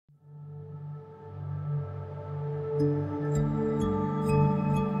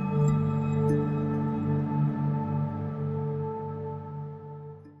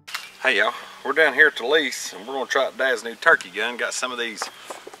Hey y'all, we're down here at the lease and we're going to try out Dad's new turkey gun. Got some of these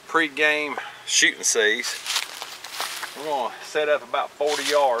pre-game shooting C's. We're going to set up about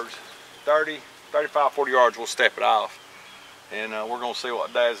 40 yards, 35, 40 yards, we'll step it off. And we're going to see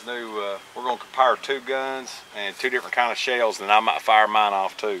what Dad's new, we're going to compare two guns and two different kind of shells, and I might fire mine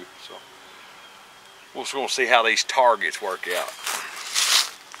off too. So we're just going to see how these targets work out.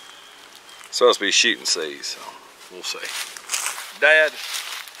 It's supposed to be shooting C's, so we'll see. Dad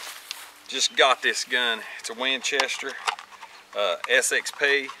just got this gun. It's a Winchester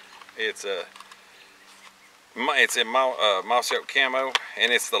SXP. It's in moss oak camo,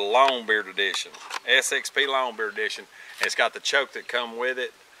 and it's the longbeard edition, SXP longbeard edition. And it's got the choke that come with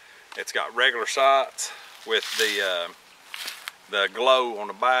it. It's got regular sights with the glow on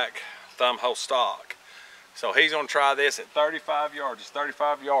the back, thumb hole stock. So he's gonna try this at 35 yards. It's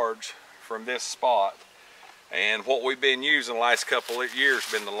 35 yards from this spot. And what we've been using the last couple of years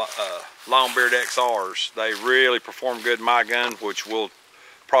has been the longbeard XRs. They really perform good in my gun, which we'll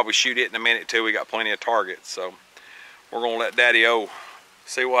probably shoot it in a minute too. We got plenty of targets. So we're gonna let Daddy-O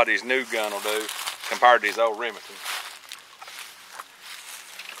see what his new gun will do compared to his old Remington.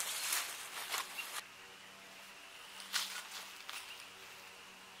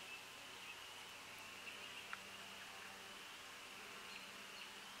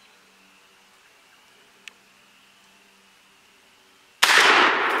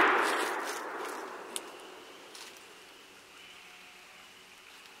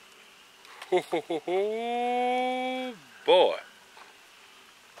 Oh boy.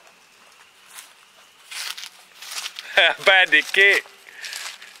 How bad did it kick?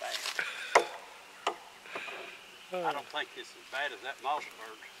 I don't think it's as bad as that moss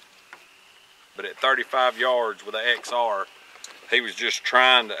bird. But at 35 yards with the XR, he was just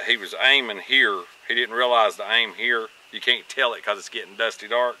trying to, he was aiming here. He didn't realize the aim here. You can't tell it because it's getting dusty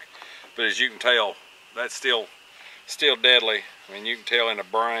dark. But as you can tell, that's still deadly. I mean, you can tell in the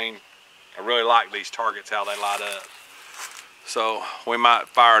brain. I really like these targets, how they light up. So we might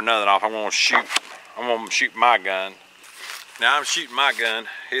fire another off. I'm gonna shoot my gun. Now I'm shooting my gun.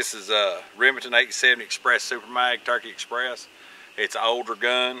 This is a Remington 870 Express Super Mag Turkey Express. It's an older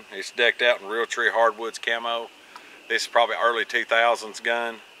gun. It's decked out in real tree hardwoods camo. This is probably early 2000s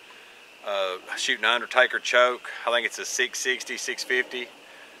gun. Shooting an Undertaker choke. I think it's a 660, 650.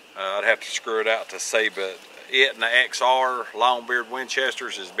 I'd have to screw it out to see, but it and the XR longbeard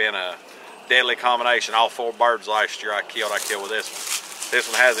Winchesters has been a deadly combination. All 4 birds last year I killed with this one. This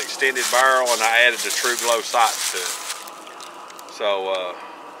one has extended barrel, and I added the true glow sights to it. So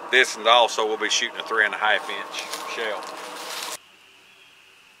this one also will be shooting a 3.5-inch shell.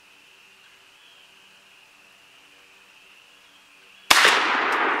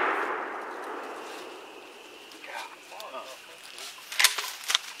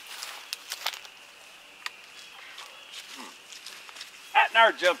 That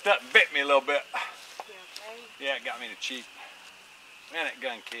nerve jumped up and bit me a little bit. Yeah, it got me in the cheek. Man, that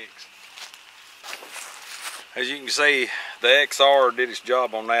gun kicks. As you can see, the XR did its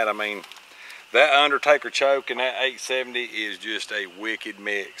job on that. I mean, that Undertaker choke and that 870 is just a wicked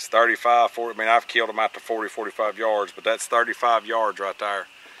mix. 35, 40, I mean, I've killed them out to 40, 45 yards, but that's 35 yards right there.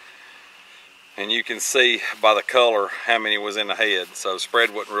 And you can see by the color how many was in the head. So the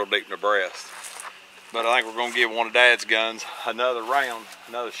spread wasn't real deep in the breast. But I think we're going to give one of Dad's guns another round,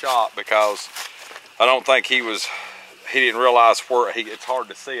 another shot, because I don't think he didn't realize where it's hard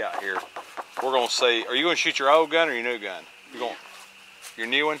to see out here. We're going to see. Are you going to shoot your old gun or your new gun? Your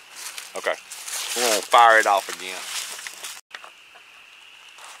new one? Okay. We're going to fire it off again.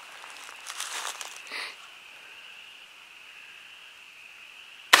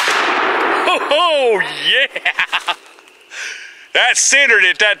 Oh yeah! That centered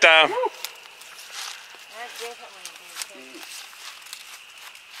it that time.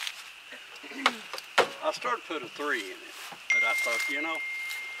 I started to put a 3 in it, but I thought, you know,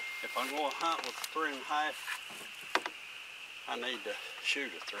 if I'm going to hunt with a 3.5, I need to shoot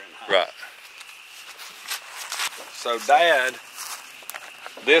a 3.5. Right. So Dad,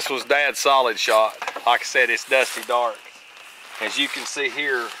 this was Dad's solid shot. Like I said, it's dusty dark. As you can see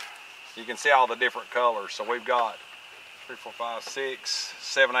here, you can see all the different colors. So we've got 3, 4, 5, 6,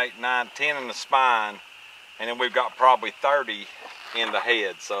 7, 8, 9, 10 in the spine, and then we've got probably 30 in the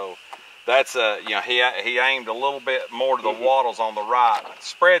head. So that's you know, he aimed a little bit more to the wattles on the right.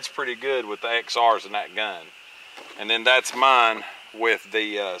 Spread's pretty good with the XRs in that gun. And then that's mine with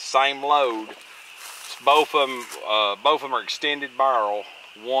the same load. Both of them are extended barrel.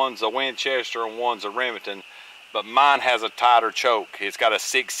 One's a Winchester and one's a Remington, but mine has a tighter choke. It's got a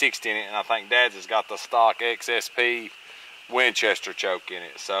 660 in it, and I think Dad's has got the stock XSP Winchester choke in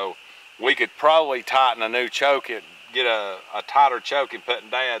it. So we could probably tighten a new choke, get a tighter choke and put in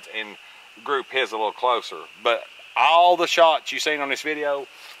Dad's and group his a little closer. But all the shots you seen on this video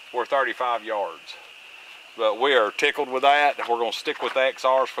were 35 yards. But we are tickled with that. We're gonna stick with the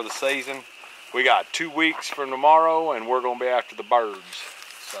XRs for the season. We got 2 weeks from tomorrow and we're gonna be after the birds.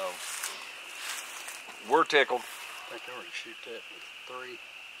 So we're tickled. I think I already shoot that with 3,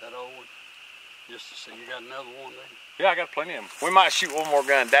 that old one. Just to see, you got another one there? Yeah, I got plenty of them. We might shoot one more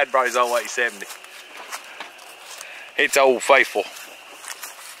gun. Dad brought his old 870. It's Old Faithful.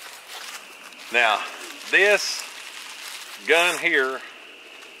 Now, this gun here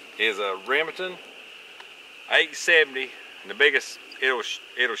is a Remington 870, and the biggest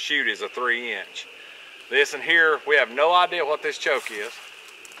it'll shoot is a 3-inch. This in here, we have no idea what this choke is.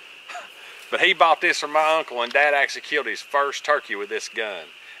 But he bought this from my uncle, and Dad actually killed his first turkey with this gun.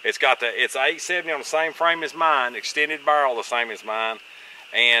 It's 870 on the same frame as mine, extended barrel the same as mine,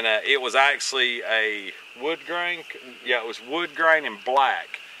 and it was actually a wood grain. Yeah, it was wood grain and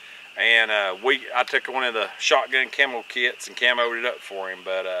black. And I took one of the shotgun camo kits and camoed it up for him.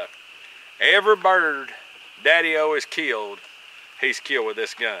 But every bird Daddy-O is killed, he's killed with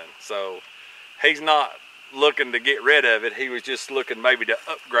this gun. So he's not looking to get rid of it. He was just looking maybe to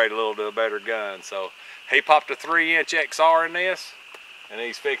upgrade a little to a better gun. So he popped a 3-inch XR in this, and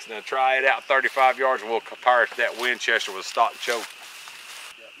he's fixing to try it out 35 yards, and we'll compare it to that Winchester with stock choke.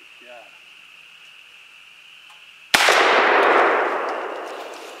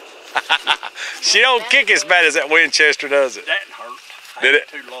 She don't kick as bad as that Winchester, does it? That hurt. Did it?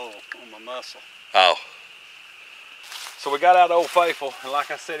 Too low on my muscle. Oh. So we got out Old Faithful, and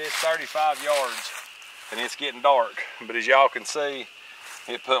like I said, it's 35 yards, and it's getting dark. But as y'all can see,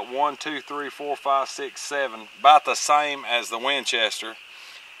 it put 1, 2, 3, 4, 5, 6, 7, about the same as the Winchester.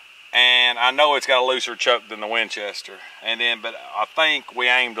 And I know it's got a looser choke than the Winchester. But I think we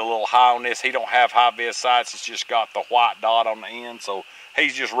aimed a little high on this. He don't have high vis sights. It's just got the white dot on the end. So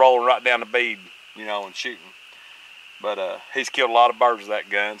he's just rolling right down the bead, you know, and shooting. But he's killed a lot of birds with that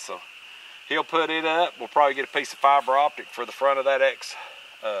gun. So he'll put it up. We'll probably get a piece of fiber optic for the front of that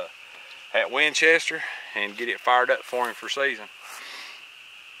at Winchester and get it fired up for him for season.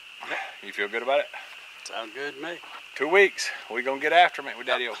 You feel good about it? Sounds good to me. 2 weeks. We're going to get after him, ain't we,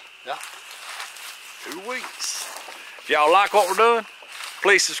 Daddy-O? Yeah. 2 weeks. If y'all like what we're doing,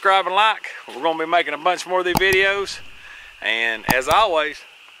 please subscribe and like. We're going to be making a bunch more of these videos. And as always,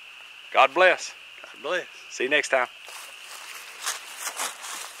 God bless. God bless. See you next time.